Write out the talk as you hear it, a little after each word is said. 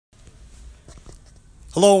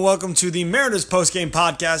Hello and welcome to the Mariners postgame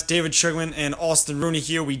podcast. David Sugarman and Austin Rooney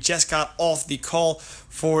here. We just got off the call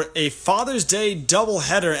for a Father's Day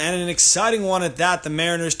doubleheader and an exciting one at that. The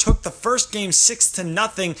Mariners took the first game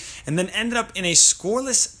 6-0 and then ended up in a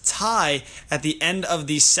scoreless tie at the end of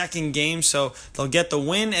the second game. So they'll get the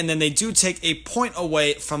win and then they do take a point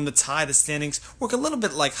away from the tie. The standings work a little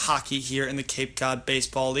bit like hockey here in the Cape Cod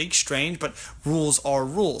Baseball League. Strange, but rules are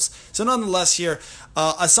rules. So nonetheless here,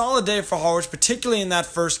 a solid day for Harwich, particularly in that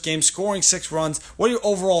first game, scoring 6 runs. What are your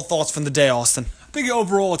overall thoughts from the day, Austin? I think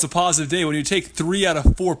overall it's a positive day. When you take 3 out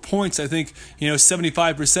of 4 points, I think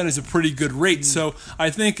 75% is a pretty good rate. So I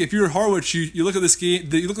think if you're at Harwich, you look at this game,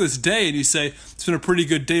 you look at this day, and you say it's been a pretty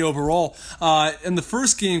good day overall. In the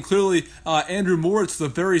first game, clearly Andrew Moritz was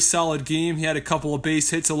a very solid game. He had a couple of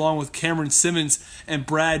base hits along with Cameron Simmons and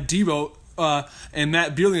Brad Debo. And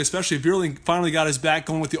Matt Beerling, especially. Beerling finally got his back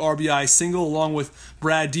going with the RBI single along with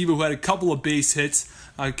Brad Debo, who had a couple of base hits.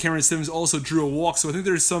 Cameron Simmons also drew a walk. So I think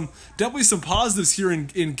there's definitely some positives here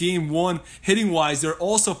in game one, hitting-wise. They're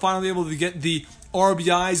also finally able to get the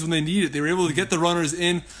RBIs when they need it. They were able to get the runners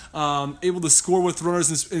in, able to score with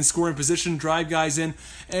runners in scoring position, drive guys in.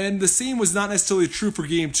 And the same was not necessarily true for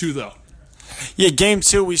game two, though. Yeah, game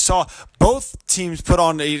two, we saw both teams put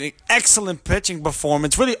on an excellent pitching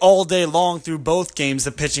performance. Really all day long through both games,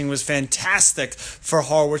 the pitching was fantastic for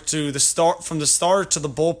Harwich from the starter to the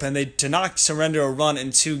bullpen. They did not surrender a run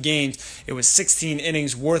in 2 games. It was 16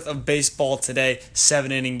 innings worth of baseball today,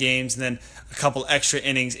 7-inning games, and then a couple extra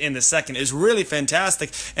innings in the second. It was really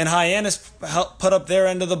fantastic, and Hyannis put up their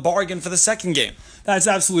end of the bargain for the second game. That's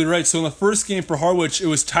absolutely right. So in the first game for Harwich, it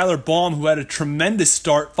was Tyler Baum who had a tremendous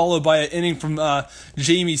start, followed by an inning from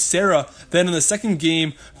Jamie Serra. Then in the second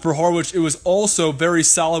game for Harwich, it was also very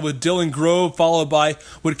solid with Dylan Grove, followed by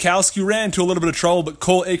Witkowski. Ran into a little bit of trouble, but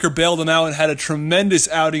Cole Aker bailed him out and had a tremendous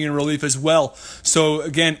outing in relief as well. So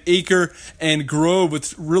again, Aker and Grove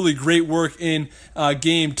with really great work in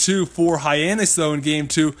game two. For Hyannis, though, in game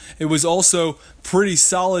two, it was also pretty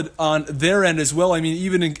solid on their end as well. I mean,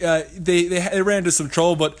 even they ran into some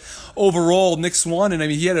trouble, but overall, Nick Swanton, I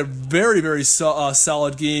mean, he had a very, very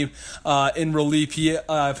solid game in relief. He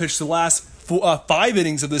pitched the last 5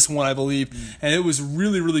 innings of this one, I believe, and it was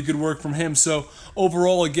really, really good work from him. So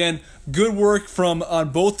overall, again, good work on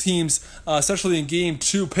both teams, especially in game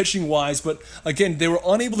two, pitching-wise. But again, they were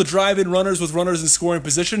unable to drive in runners with runners in scoring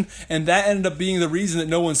position, and that ended up being the reason that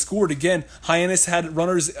no one scored. Again, Hyannis had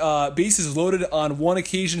runners bases loaded on one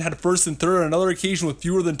occasion, had first and third on another occasion with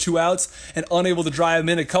fewer than 2 outs, and unable to drive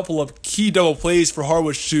in a couple of key double plays for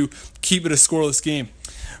Harwich to keep it a scoreless game.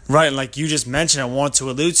 Right, and like you just mentioned, I want to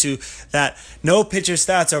allude to that no pitcher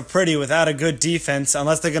stats are pretty without a good defense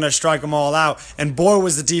unless they're going to strike them all out. And boy,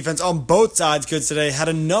 was the defense on both sides good today. Had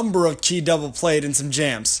a number of key double played and some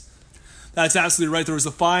jams. That's absolutely right. There was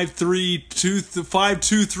a 5-2,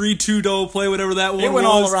 3-2 double play, whatever that one was. It went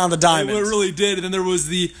all around the diamond. It really did. And then there was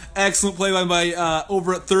the excellent play by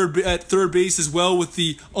over at third base as well with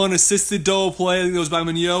the unassisted double play. I think that was by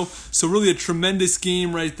Mignot. So really a tremendous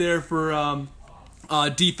game right there for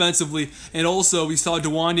defensively. And also we saw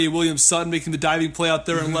Dewanye Williams-Sutton making the diving play out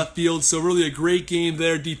there in left field. So really a great game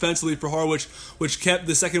there defensively for Harwich, which kept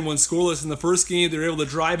the second one scoreless. In the first game, they were able to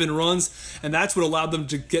drive in runs, and that's what allowed them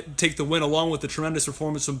to take the win, along with the tremendous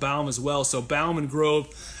performance from Baum as well. So Baum and Grove,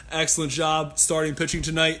 excellent job starting pitching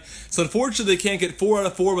tonight. So unfortunately, they can't get 4 out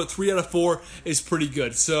of 4, but 3 out of 4 is pretty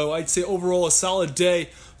good. So I'd say overall a solid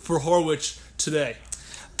day for Harwich today.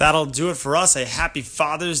 That'll do it for us. A happy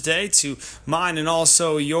Father's Day to mine and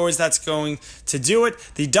also yours. That's going to do it.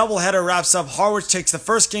 The doubleheader wraps up. Harwich takes the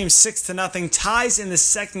first game 6-0, ties in the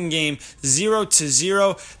second game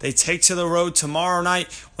 0-0. They take to the road tomorrow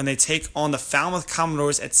night when they take on the Falmouth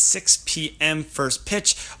Commodores at 6 p.m. first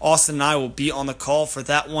pitch. Austin and I will be on the call for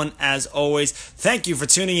that one as always. Thank you for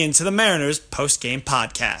tuning in to the Mariners postgame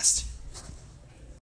podcast.